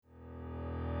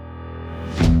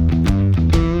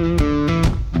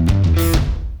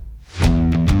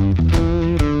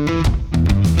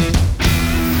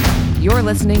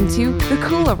listening to The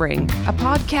Cooler Ring, a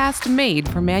podcast made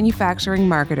for manufacturing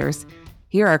marketers.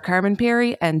 Here are Carmen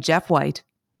Perry and Jeff White.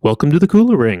 Welcome to The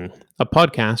Cooler Ring, a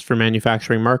podcast for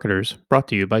manufacturing marketers brought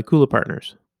to you by Cooler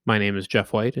Partners. My name is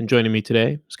Jeff White, and joining me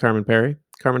today is Carmen Perry.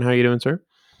 Carmen, how are you doing, sir?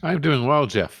 I'm doing well,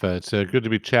 Jeff. It's good to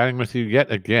be chatting with you yet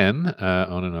again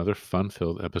on another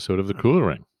fun-filled episode of The Cooler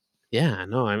Ring. Yeah,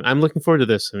 no, I'm looking forward to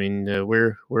this. I mean,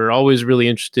 we're always really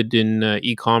interested in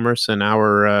e-commerce, and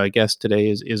our guest today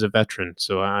is a veteran,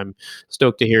 so I'm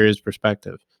stoked to hear his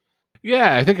perspective.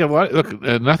 Yeah, I think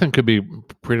nothing could be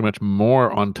pretty much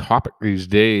more on topic these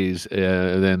days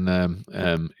than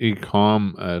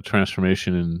e-com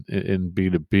transformation in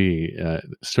B2B.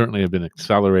 Certainly have been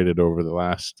accelerated over the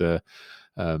last a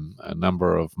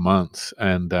number of months,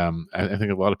 and I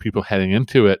think a lot of people heading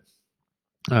into it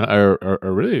are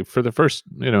really for the first,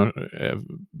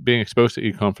 being exposed to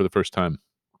e-com for the first time.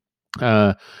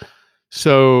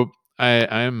 So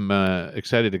I'm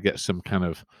excited to get some kind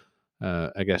of,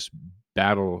 I guess,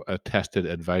 battle-tested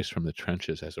advice from the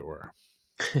trenches, as it were.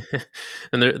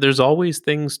 And there's always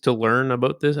things to learn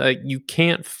about this. You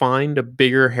can't find a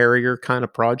bigger, hairier kind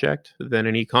of project than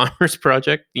an e-commerce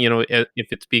project. If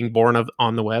it's being born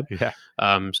on the web. Yeah.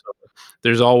 So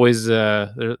there's always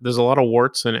there's a lot of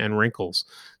warts and wrinkles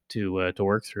to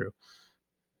work through.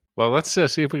 Well, let's see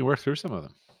if we can work through some of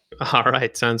them. All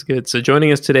right, sounds good. So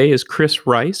joining us today is Chris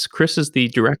Rice. Chris is the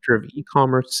Director of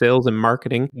E-commerce Sales and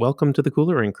Marketing. Welcome to the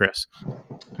Cooler Ring, Chris.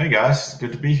 Hey guys,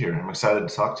 good to be here. I'm excited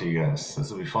to talk to you guys. This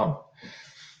will be fun.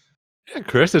 Yeah,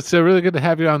 Chris, it's really good to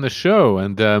have you on the show,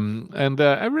 and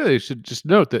I really should just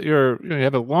note that you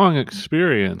have a long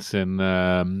experience in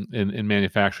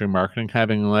manufacturing marketing,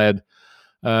 having led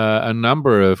a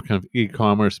number of kind of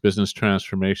e-commerce business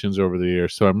transformations over the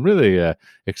years. So I'm really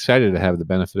excited to have the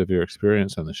benefit of your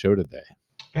experience on the show today.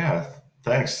 Yeah,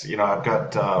 thanks.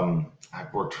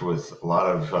 I've worked with a lot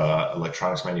of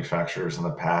electronics manufacturers in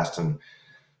the past, and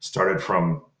started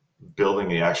from building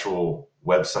the actual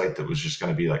website that was just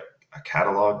going to be like a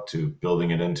catalog to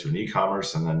building it into an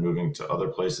e-commerce, and then moving to other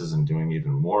places and doing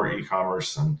even more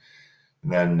e-commerce, and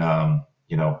then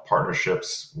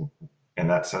partnerships in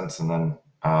that sense, and then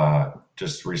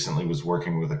just recently was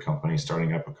working with a company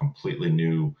starting up a completely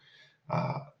new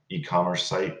e-commerce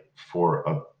site for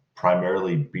a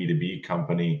primarily B2B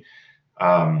company,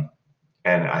 and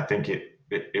I think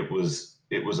it was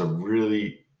a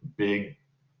really big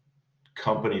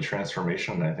company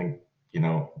transformation. And I think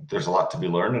there's a lot to be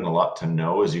learned and a lot to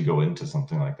know as you go into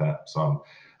something like that. So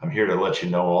I'm here to let you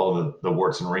know all the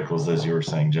warts and wrinkles, as you were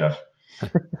saying, Jeff.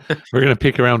 We're going to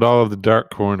peek around all of the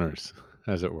dark corners,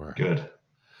 as it were. Good.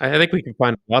 I think we can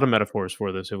find a lot of metaphors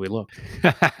for this if we look.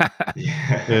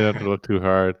 Yeah. You don't have to look too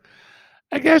hard.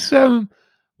 I guess. Well,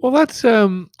 let's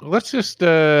just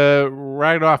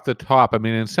right off the top. I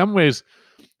mean, in some ways,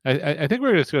 I think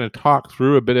we're just going to talk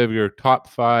through a bit of your top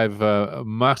 5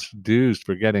 must-dos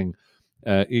for getting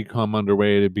e-com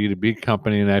underway at a B2B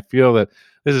company, and I feel that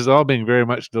this is all being very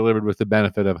much delivered with the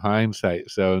benefit of hindsight.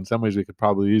 So in some ways, we could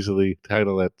probably easily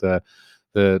title it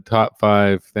the top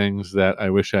 5 things that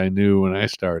I wish I knew when I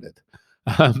started.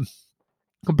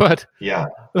 But yeah,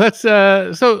 let's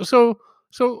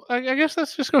so I guess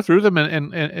let's just go through them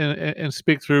and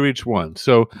speak through each one.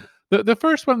 So the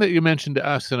first one that you mentioned to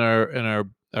us in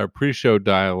our pre-show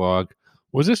dialogue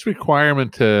was this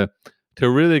requirement to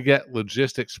really get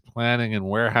logistics planning and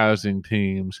warehousing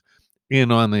teams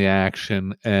in on the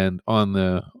action and on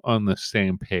the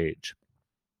same page.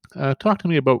 Talk to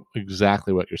me about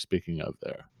exactly what you're speaking of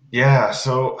there. Yeah,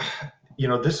 so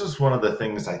this is one of the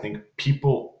things I think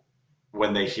people,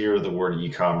 when they hear the word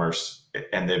e-commerce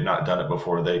and they've not done it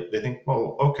before, they think,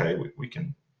 well, okay, we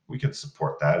can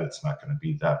support that. It's not going to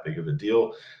be that big of a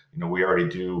deal. We already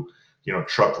do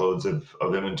truckloads of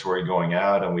inventory going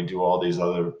out, and we do all these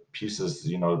other pieces,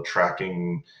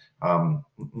 tracking,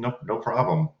 no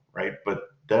problem, right? But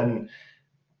then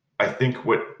I think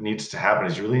what needs to happen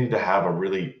is you really need to have a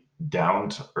really down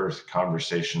to earth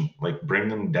conversation, like bring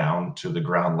them down to the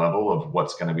ground level of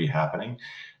what's going to be happening.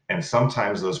 And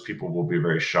sometimes those people will be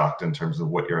very shocked in terms of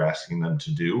what you're asking them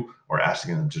to do or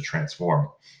asking them to transform.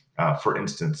 For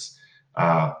instance,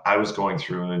 I was going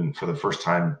through and for the first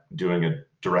time doing a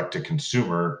direct to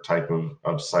consumer type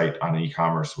of site on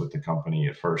e-commerce with the company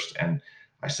at first. And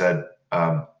I said,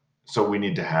 so we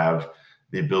need to have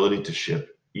the ability to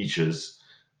ship eaches.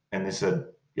 And they said,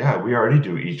 yeah, we already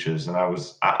do eaches. And I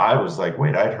was like,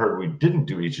 wait, I'd heard we didn't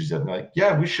do eaches yet. And they're like,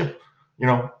 yeah, we ship,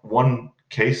 one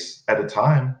case at a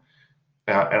time.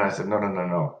 And I said,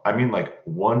 no. I mean like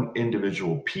one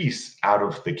individual piece out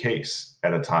of the case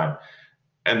at a time.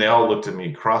 And they all looked at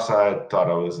me cross-eyed, thought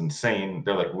I was insane.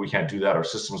 They're like, we can't do that. Our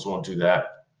systems won't do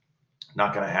that.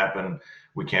 Not going to happen.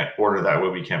 We can't order that way.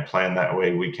 We can't plan that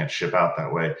way. We can't ship out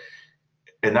that way.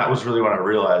 And that was really when I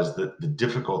realized that the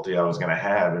difficulty I was going to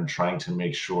have in trying to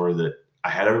make sure that I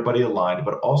had everybody aligned,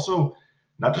 but also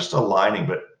not just aligning,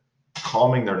 but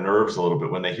calming their nerves a little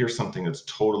bit when they hear something that's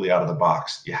totally out of the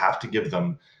box. You have to give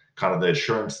them kind of the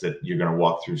assurance that you're going to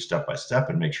walk through step by step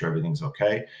and make sure everything's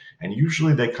okay. And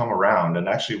usually they come around, and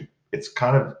actually it's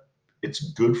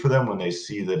good for them when they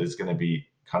see that it's going to be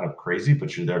kind of crazy,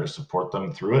 but you're there to support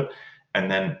them through it, and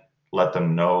then let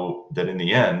them know that in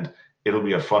the end it'll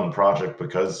be a fun project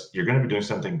because you're going to be doing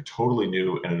something totally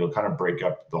new, and it'll kind of break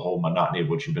up the whole monotony of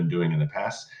what you've been doing in the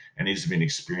past. It needs to be an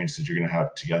experience that you're going to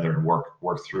have together and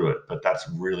work through it. But that's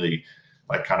really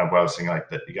like kind of what I was saying,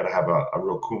 like that you got to have a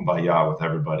real kumbaya with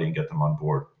everybody and get them on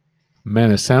board.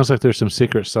 Man, it sounds like there's some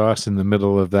secret sauce in the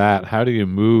middle of that. How do you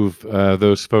move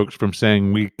those folks from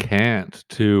saying we can't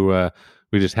to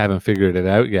we just haven't figured it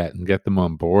out yet and get them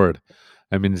on board?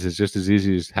 I mean, is it just as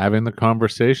easy as having the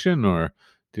conversation, or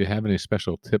do you have any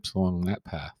special tips along that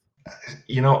path?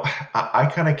 I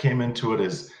kind of came into it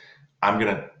as I'm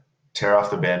going to tear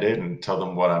off the band-aid and tell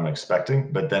them what I'm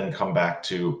expecting, but then come back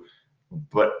to,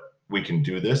 but we can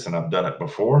do this, and I've done it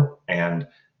before, and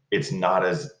it's not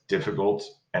as difficult,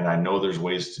 and I know there's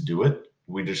ways to do it.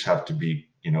 We just have to we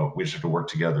just have to work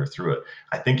together through it.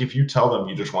 I think if you tell them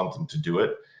you just want them to do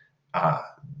it,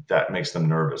 that makes them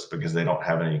nervous because they don't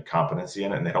have any competency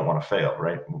in it and they don't want to fail,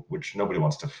 right? Which nobody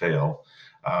wants to fail.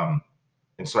 And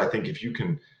so I think if you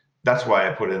can, that's why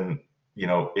I put in,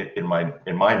 in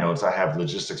my notes, I have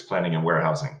logistics planning and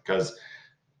warehousing, because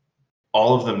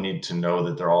all of them need to know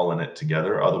that they're all in it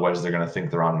together. Otherwise, they're going to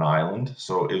think they're on an island.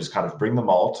 So it was kind of bring them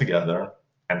all together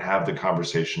and have the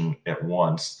conversation at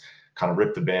once, kind of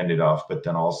rip the band-aid off, but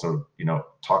then also,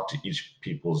 talk to each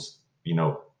people's,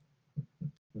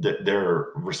 their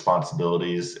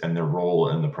responsibilities and their role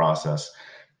in the process.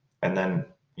 And then,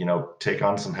 take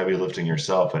on some heavy lifting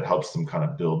yourself. It helps them kind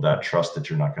of build that trust that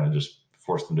you're not going to just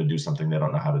force them to do something they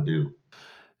don't know how to do.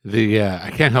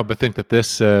 I can't help but think that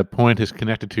this point is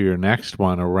connected to your next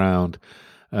one around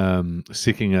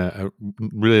seeking a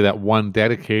really that one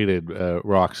dedicated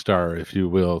rock star, if you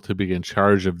will, to be in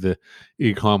charge of the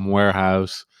e-com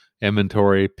warehouse,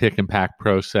 inventory, pick and pack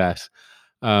process.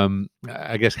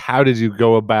 I guess, how did you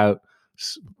go about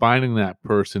finding that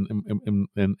person,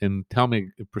 and tell me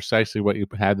precisely what you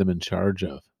had them in charge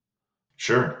of?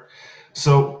 Sure.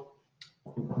 So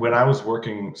when I was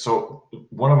working, so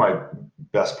one of my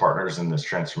best partners in this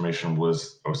transformation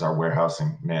was our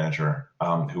warehousing manager,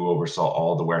 who oversaw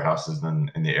all the warehouses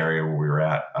in the area where we were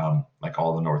at, like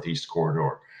all the Northeast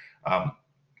corridor. Um,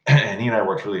 and he and I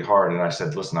worked really hard. And I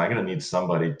said, listen, I'm going to need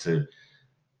somebody to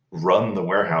run the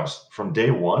warehouse from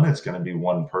day one. It's going to be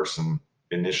one person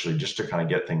initially, just to kind of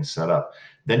get things set up.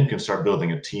 Then you can start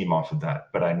building a team off of that.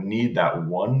 But I need that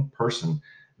one person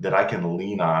that I can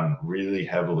lean on really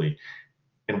heavily.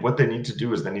 And what they need to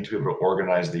do is they need to be able to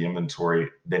organize the inventory.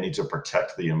 They need to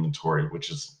protect the inventory,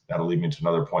 that'll lead me to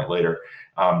another point later.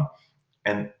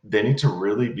 And they need to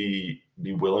really be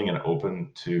willing and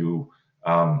open to,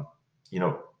 you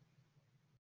know,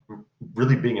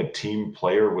 really being a team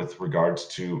player with regards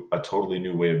to a totally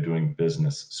new way of doing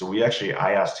business. So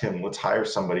I asked him, let's hire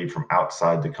somebody from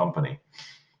outside the company,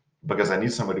 because I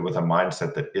need somebody with a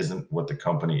mindset that isn't what the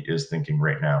company is thinking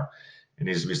right now. It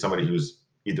needs to be somebody who's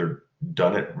either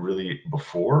done it really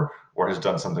before or has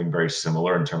done something very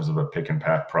similar in terms of a pick and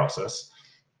pack process,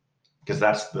 because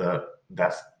that's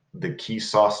the key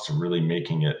sauce to really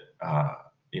making it.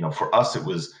 For us, it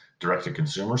was direct to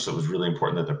consumer, so it was really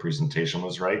important that the presentation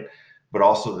was right, but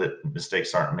also that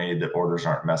mistakes aren't made, that orders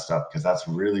aren't messed up, because that's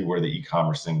really where the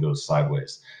e-commerce thing goes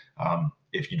sideways.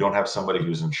 If you don't have somebody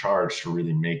who's in charge to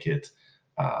really make it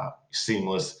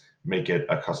seamless, make it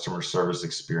a customer service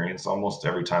experience almost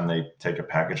every time they take a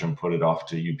package and put it off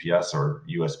to UPS or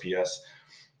USPS,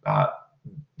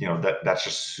 that's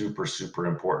just super, super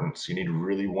important. So you need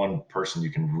really one person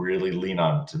you can really lean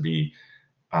on to be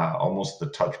almost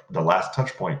the last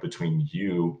touch point between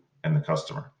you and the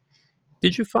customer.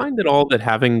 Did you find at all that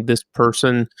having this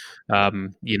person,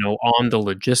 on the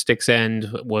logistics end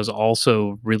was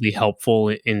also really helpful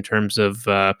in terms of,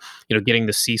 getting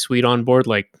the C-suite on board?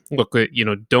 Like, look,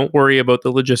 don't worry about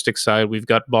the logistics side. We've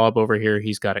got Bob over here.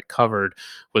 He's got it covered.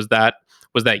 Was that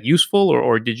useful,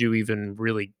 or did you even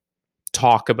really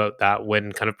talk about that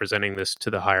when kind of presenting this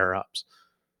to the higher ups?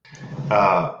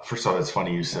 First of all, it's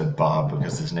funny you said Bob,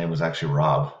 because his name was actually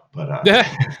Rob, but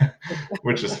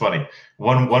which is funny.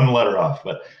 One letter off,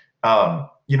 but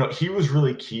he was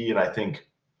really key, and I think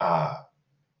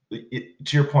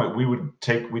to your point,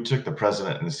 we took the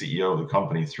president and the CEO of the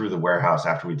company through the warehouse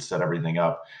after we'd set everything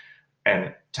up.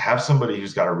 And to have somebody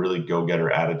who's got a really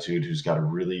go-getter attitude, who's got a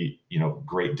really,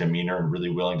 great demeanor and really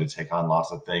willing to take on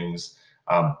lots of things,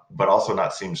 but also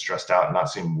not seem stressed out and not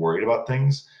seem worried about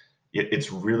things,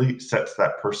 it's really sets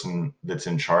that person that's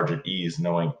in charge at ease,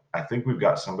 knowing I think we've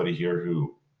got somebody here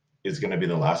who is going to be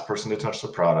the last person to touch the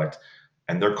product,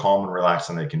 and they're calm and relaxed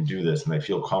and they can do this and they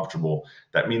feel comfortable.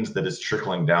 That means that it's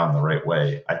trickling down the right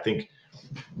way. I think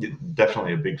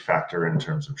definitely a big factor in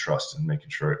terms of trust and making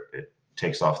sure it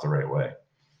takes off the right way.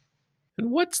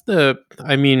 And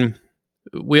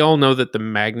we all know that the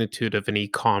magnitude of an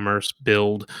e-commerce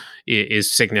build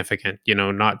is significant,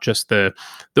 not just the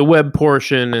web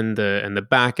portion and the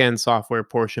back end software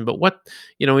portion, but what,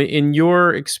 in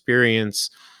your experience,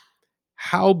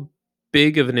 how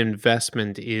big of an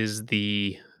investment is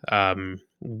the um,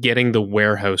 getting the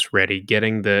warehouse ready,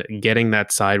 getting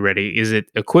that side ready? Is it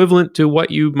equivalent to what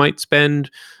you might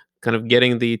spend kind of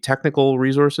getting the technical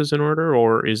resources in order,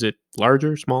 or is it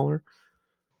larger, smaller?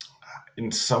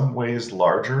 In some ways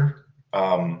larger,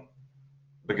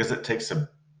 because it's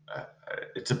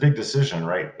a big decision,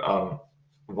 right?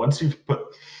 Once you've put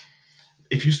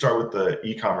If you start with the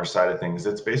e-commerce side of things,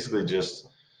 it's basically just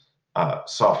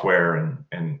software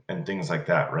and things like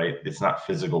that, right? It's not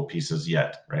physical pieces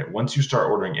yet, right? Once you start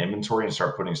ordering inventory and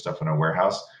start putting stuff in a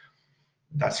warehouse,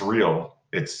 that's real.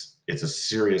 It's a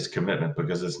serious commitment,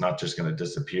 because it's not just going to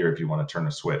disappear if you want to turn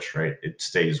a switch, right? It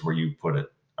stays where you put it,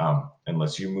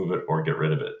 unless you move it or get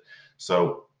rid of it.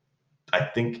 So I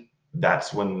think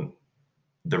that's when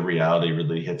the reality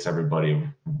really hits everybody of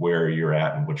where you're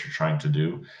at and what you're trying to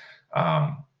do.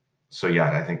 So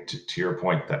yeah, I think to your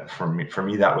point, that for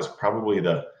me, that was probably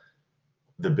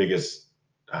the biggest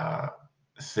uh,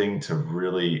 thing to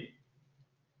really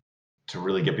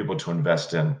get people to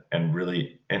invest in, and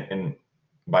really, and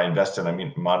by invest in, I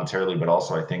mean monetarily, but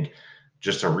also I think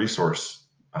just a resource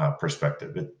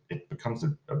perspective. It becomes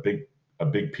a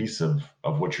big piece of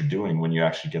what you're doing when you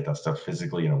actually get that stuff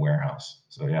physically in a warehouse.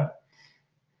 So yeah.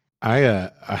 I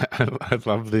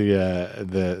love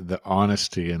the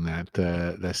honesty in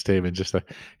that statement. Just like,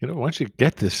 once you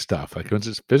get this stuff, like once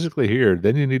it's physically here,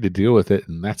 then you need to deal with it,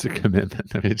 and that's a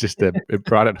commitment. I mean, it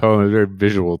brought it home. It was very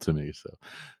visual to me. So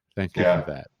thank you for Yeah,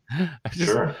 that. I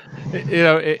just, sure.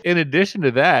 in addition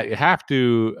to that, you have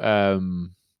to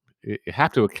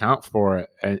account for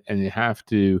it, and you have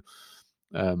to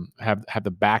have the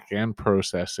back end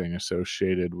processing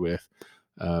associated with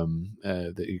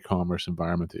the e-commerce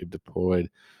environment that you've deployed.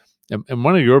 And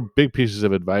one of your big pieces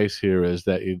of advice here is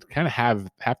that you kind of have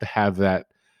to have that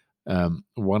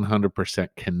 100%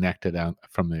 connected out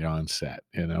from the onset.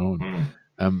 And,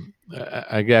 Mm.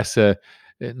 I guess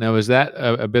now, is that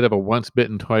a bit of a once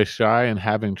bitten, twice shy, and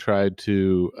having tried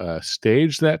to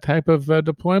stage that type of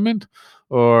deployment,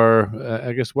 or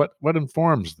I guess what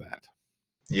informs that?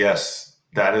 Yes,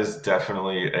 that is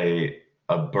definitely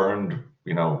a burned,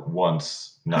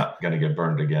 once, not going to get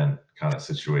burned again kind of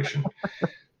situation.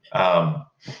 Um,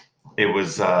 it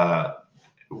was,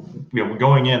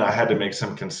 going in, I had to make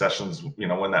some concessions.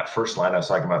 When that first line I was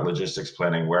talking about, logistics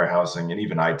planning, warehousing, and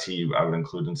even IT, I would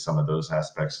include in some of those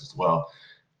aspects as well.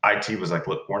 IT was like,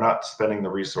 look, we're not spending the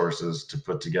resources to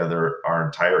put together our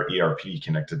entire ERP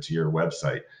connected to your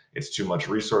website. It's too much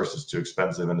resource, it's too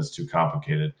expensive, and it's too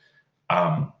complicated.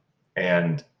 Um,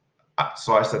 and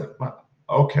so I said, well,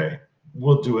 okay,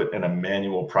 we'll do it in a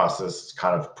manual process,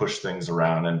 kind of push things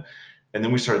around. And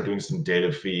then we started doing some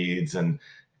data feeds, and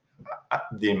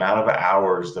the amount of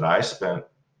hours that I spent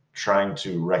trying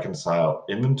to reconcile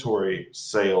inventory,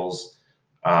 sales,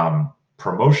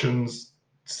 promotions,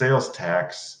 sales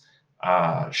tax,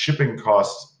 shipping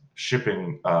costs,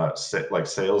 like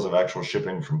sales of actual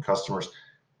shipping from customers.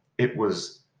 It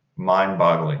was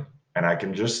mind-boggling. And I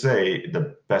can just say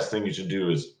the best thing you should do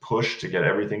is push to get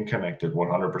everything connected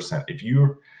 100%. If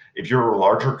you're a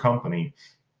larger company,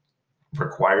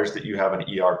 requires that you have an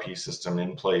ERP system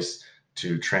in place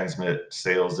to transmit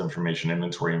sales information,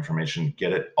 inventory information,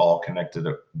 get it all connected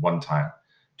at one time.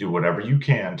 Do whatever you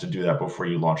can to do that before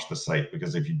you launch the site,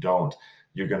 because if you don't,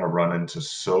 you're going to run into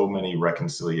so many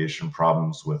reconciliation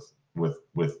problems with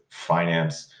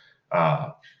finance,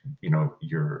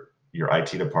 your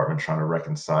IT department trying to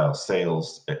reconcile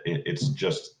sales. It's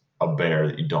just a bear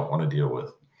that you don't want to deal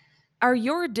with. Are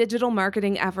your digital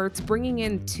marketing efforts bringing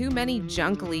in too many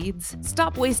junk leads?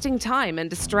 Stop wasting time and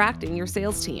distracting your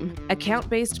sales team.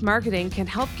 Account-based marketing can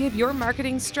help give your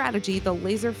marketing strategy the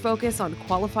laser focus on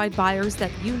qualified buyers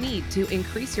that you need to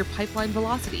increase your pipeline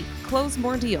velocity, close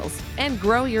more deals, and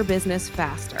grow your business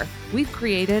faster. We've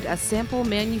created a sample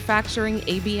manufacturing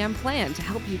ABM plan to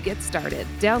help you get started.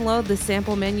 Download the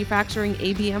sample manufacturing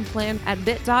ABM plan at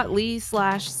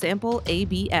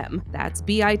bit.ly/sampleabm. That's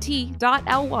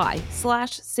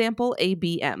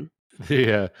bit.ly/sampleabm.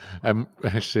 Yeah, I'm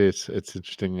actually it's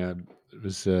interesting. I'm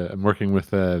working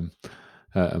with a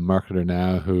marketer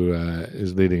now who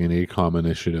is leading an e-com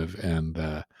initiative, and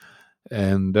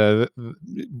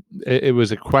it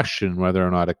was a question whether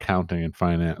or not accounting and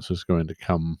finance was going to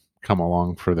come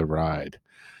along for the ride.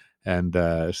 And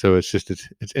so it's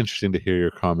interesting to hear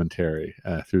your commentary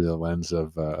through the lens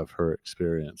of her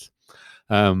experience.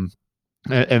 Um,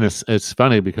 and it's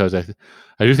funny because I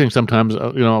do think sometimes a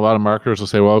lot of marketers will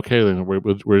say, well, okay, then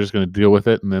we're just going to deal with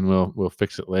it and then we'll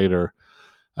fix it later.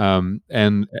 And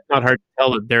Not hard to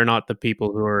tell that they're not the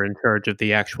people who are in charge of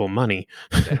the actual money.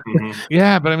 Mhm.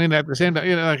 yeah, but I mean at the same time,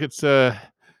 like it's I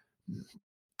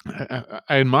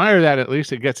admire that at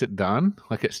least it gets it done.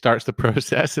 Like it starts the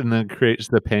process and then creates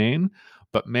the pain.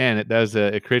 But man, it does.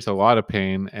 It creates a lot of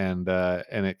pain, and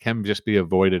it can just be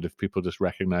avoided if people just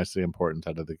recognize the importance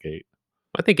out of the gate.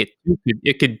 I think it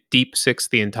could deep six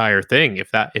the entire thing if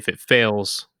it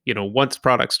fails. Once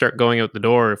products start going out the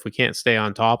door, if we can't stay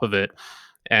on top of it,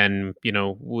 and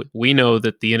we know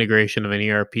that the integration of an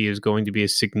ERP is going to be a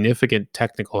significant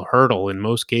technical hurdle in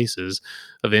most cases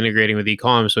of integrating with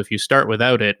e-com. So if you start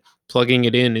without it, plugging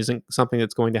it in isn't something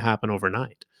that's going to happen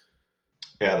overnight.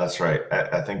 Yeah, that's right.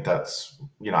 I think that's,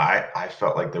 I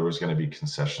felt like there was going to be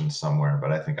concessions somewhere,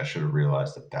 but I think I should have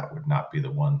realized that that would not be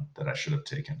the one that I should have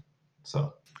taken.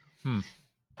 So, Hmm.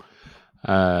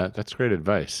 That's great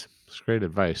advice. It's great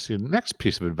advice. The next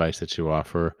piece of advice that you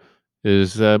offer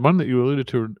is one that you alluded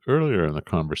to earlier in the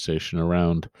conversation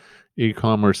around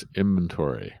e-commerce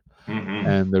inventory hmm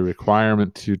and the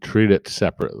requirement to treat it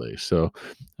separately. So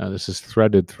this is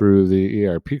threaded through the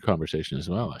ERP conversation as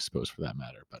well, I suppose, for that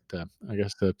matter. But I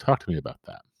guess talk to me about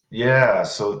that. yeah.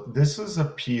 So this is a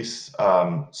piece.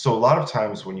 So a lot of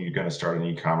times when you're going to start an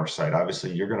e-commerce site,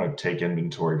 obviously you're going to take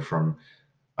inventory from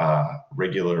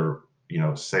regular,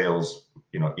 sales,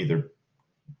 either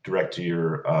direct to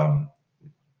your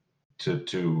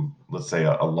to let's say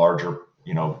a larger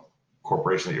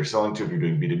corporation that you're selling to. If you're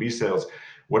doing B2B sales,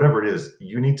 whatever it is,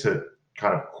 you need to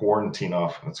kind of quarantine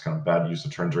off. That's kind of bad use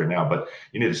of terms right now, but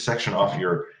you need to section off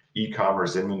your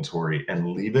e-commerce inventory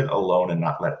and leave it alone and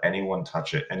not let anyone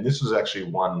touch it. And this was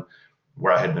actually one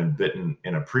where I had been bitten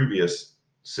in a previous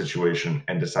situation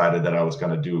and decided that I was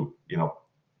going to do you know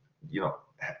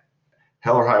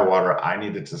hell or high water, I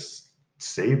needed to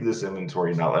save this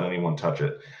inventory, not let anyone touch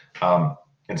it.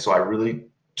 And so I really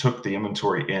took the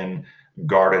inventory in,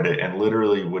 guarded it, and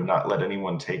literally would not let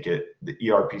anyone take it. The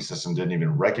ERP system didn't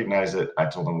even recognize it. I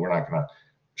told them we're not going to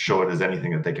show it as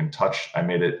anything that they can touch. I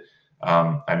made it.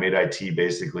 I made IT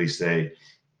basically say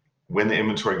when the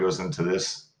inventory goes into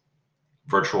this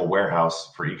virtual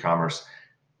warehouse for e-commerce,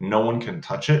 no one can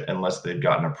touch it unless they've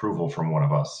gotten approval from one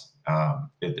of us on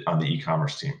the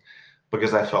e-commerce team,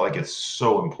 because I felt like it's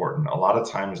so important. A lot of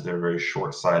times they're very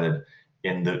short-sighted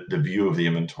in the view of the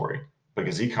inventory,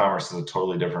 because e-commerce is a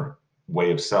totally different way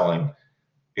of selling.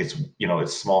 It's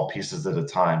small pieces at a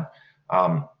time,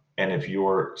 and if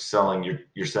you're selling,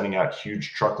 you're sending out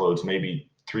huge truckloads, maybe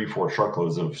 3-4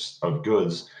 truckloads of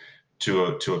goods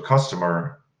to a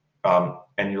customer,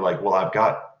 and you're like, well, I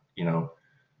got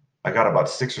about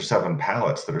 6 or 7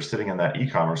 pallets that are sitting in that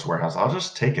e-commerce warehouse. I'll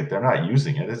just take it. They're not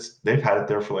using it. They've had it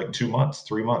there for like 2 months,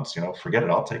 3 months. Forget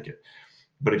it. I'll take it.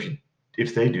 But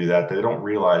if they do that, they don't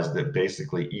realize that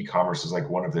basically e-commerce is like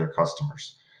one of their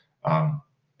customers, um,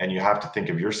 and you have to think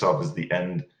of yourself as the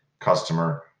end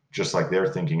customer, just like they're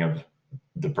thinking of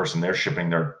the person they're shipping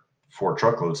their 4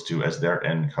 truckloads to as their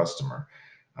end customer.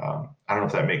 I don't know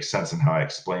if that makes sense in how I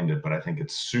explained it, but I think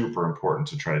it's super important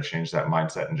to try to change that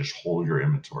mindset and just hold your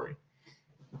inventory.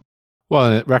 Well,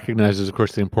 and it recognizes, of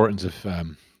course, the importance of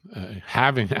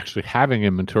having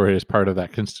inventory as part of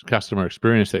that customer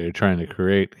experience that you're trying to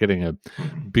create. Getting a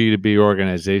Mhm. B2B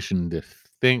organization to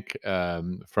think about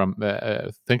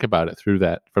it through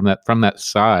from that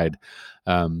side.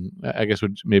 I guess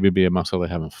would maybe be a muscle they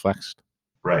haven't flexed.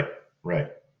 Right,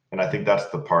 right. And I think that's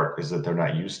the part, is that they're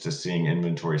not used to seeing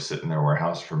inventory sit in their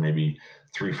warehouse for maybe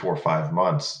 3, 4, 5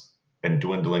 months and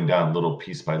dwindling down little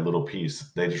piece by little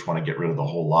piece. They just want to get rid of the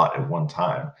whole lot at one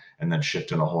time and then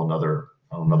shift in a whole another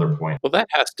point. Well, that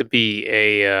has to be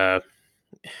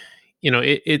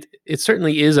it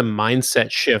certainly is a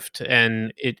mindset shift,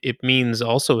 and it means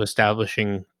also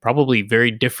establishing probably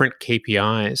very different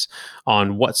KPIs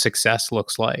on what success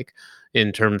looks like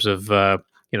in terms of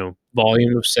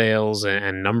volume of sales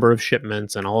and number of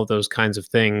shipments and all of those kinds of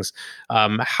things.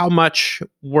 How much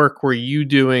work were you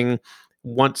doing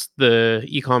once the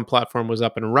ecom platform was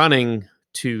up and running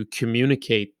to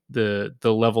communicate the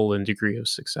level and degree of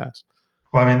success?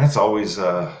 Well, I mean, that's always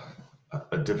a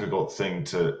difficult thing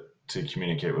to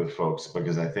communicate with folks,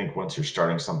 because I think once you're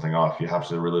starting something off, you have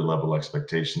to really level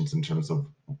expectations in terms of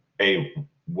a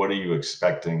what are you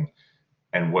expecting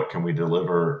and what can we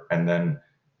deliver, and then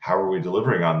how are we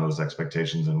delivering on those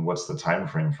expectations, and what's the time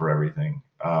frame for everything.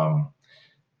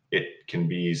 It can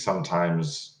be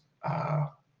sometimes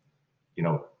you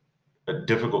know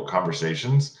difficult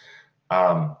conversations,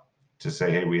 um, to say,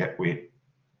 hey, we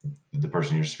the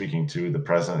person you're speaking to, the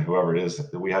president, whoever it is,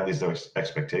 we had these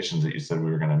expectations that you said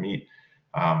we were going to meet,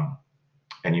 um,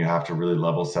 and you have to really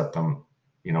level set them,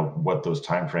 what those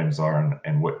timeframes are,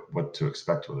 and what to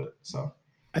expect with it. So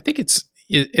I think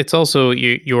it's also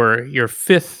your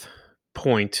fifth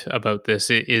point about this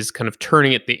is kind of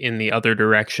turning it in the other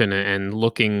direction and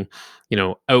looking,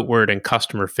 outward and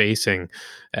customer facing,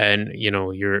 and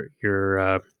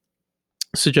you're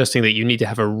suggesting that you need to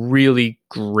have a really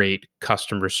great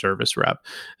customer service rep,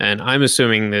 and I'm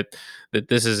assuming that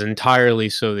this is entirely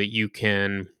so that you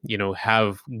can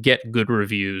get good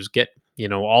reviews, get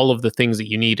all of the things that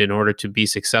you need in order to be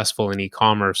successful in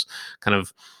e-commerce. Kind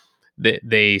of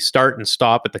they start and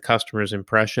stop at the customer's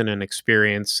impression and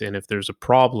experience, and if there's a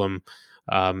problem,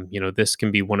 this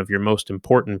can be one of your most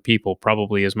important people,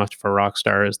 probably as much of a rock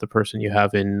star as the person you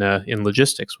have in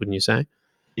logistics, wouldn't you say?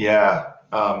 yeah,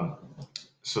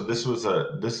 so this is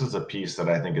a piece that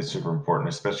I think is super important,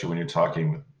 especially when you're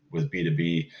talking with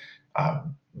B2B. Uh,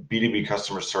 B2B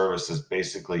customer service is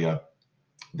basically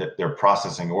that they're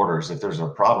processing orders. If there's a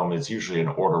problem, it's usually an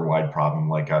order wide problem,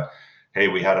 like hey,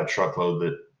 we had a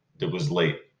truckload that was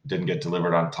late, didn't get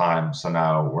delivered on time, so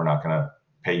now we're not going to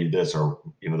pay you this, or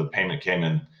the payment came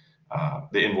in,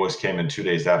 the invoice came in 2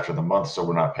 days after the month, so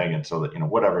we're not paying it. So that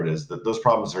whatever it is, that those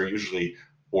problems are usually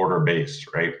order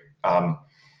based, right?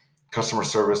 Customer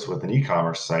service with an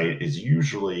e-commerce site is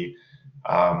usually,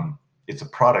 it's a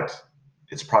product,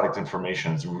 it's product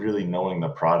information, it's really knowing the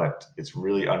product, it's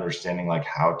really understanding like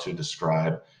how to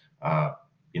describe uh,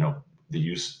 you know the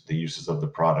uses of the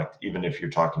product. Even if you're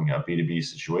talking a B2B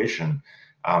situation,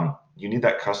 you need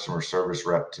that customer service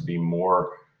rep to be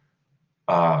more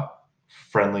uh,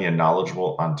 friendly and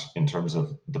knowledgeable in terms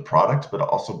of the product, but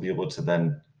also be able to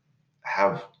then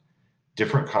have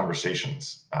different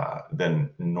conversations than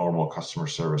normal customer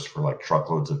service for like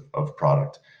truckloads of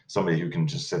product. Somebody who can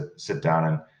just sit down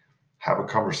and have a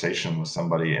conversation with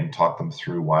somebody and talk them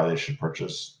through why they should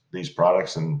purchase these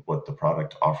products, and what the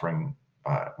product offering,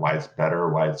 why it's better,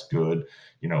 why it's good,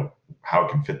 how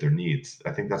it can fit their needs.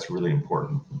 I think that's really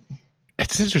important.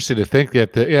 It's interesting to think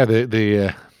that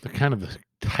the kind of the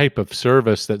type of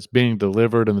service that's being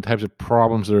delivered and the types of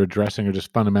problems they're addressing are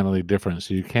just fundamentally different.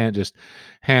 So you can't just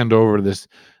hand over this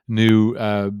new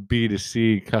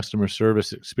B2C customer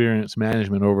service experience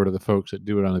management over to the folks that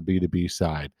do it on the B2B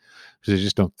side, because they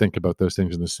just don't think about those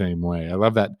things in the same way. I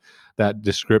love that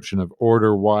description of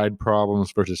order wide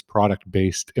problems versus product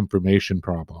based information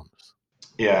problems.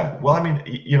 Yeah. Well, I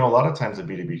mean, a lot of times a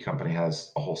B2B company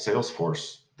has a whole sales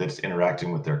force that's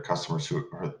interacting with their customers, who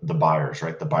are the buyers,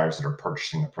 right? The buyers that are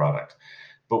purchasing the product.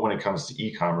 But when it comes to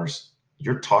e-commerce,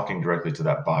 you're talking directly to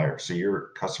that buyer. So your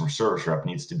customer service rep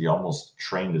needs to be almost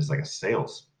trained as like a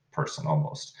sales person,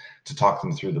 almost, to talk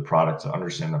them through the product, to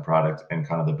understand the product and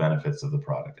kind of the benefits of the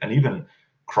product, and even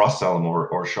cross sell them,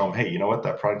 or show them, hey, you know what,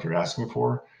 that product you're asking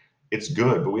for, it's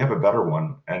good, but we have a better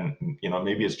one. And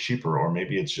maybe it's cheaper, or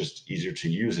maybe it's just easier to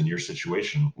use in your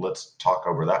situation. Let's talk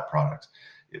over that product.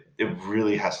 It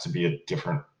really has to be a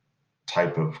different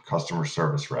type of customer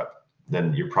service rep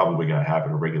than you're probably going to have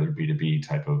in a regular B2B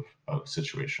type of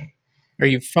situation.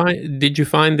 Did you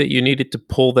find that you needed to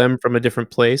pull them from a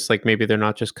different place? Like maybe they're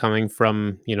not just coming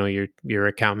from, your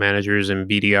account managers and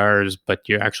BDRs, but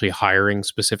you're actually hiring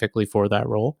specifically for that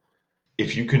role?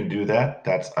 If you can do that,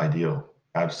 that's ideal.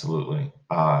 Absolutely.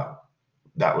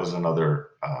 That was another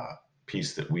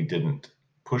piece that we didn't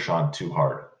push on too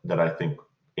hard, that I think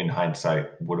in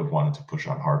hindsight would have wanted to push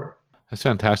on harder. That's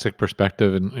fantastic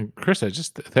perspective, and Chris, I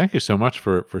just thank you so much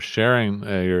for sharing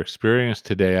your experience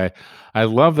today. I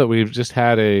love that we've just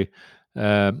had a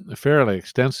fairly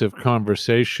extensive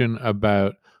conversation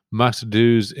about must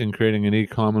dos in creating an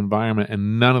e-com environment,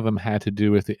 and none of them had to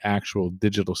do with the actual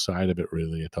digital side of it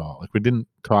really at all. Like we didn't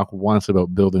talk once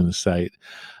about building the site,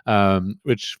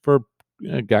 which for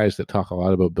guys that talk a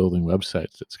lot about building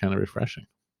websites. It's kind of refreshing.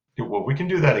 Well, we can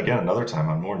do that again another time.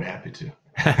 I'm more than happy to.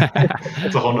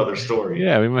 That's a whole nother story.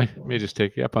 Yeah, we may just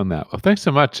take you up on that. Well, thanks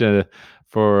so much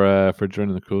for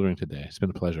joining the Cool Ring today. It's been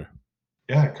a pleasure.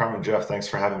 Yeah, Carmen, Jeff, thanks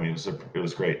for having me. It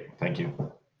was great. Thank you.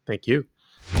 Thank you.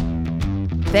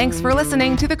 Thanks for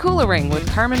listening to The Cooler Ring with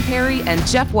Carmen Perry and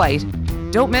Jeff White.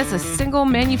 Don't miss a single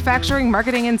manufacturing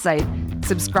marketing insight.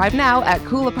 Subscribe now at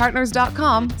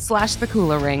KulaPartners.com/The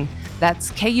Cooler Ring.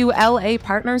 That's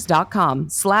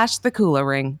KULAPartners.com/The Cooler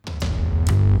Ring.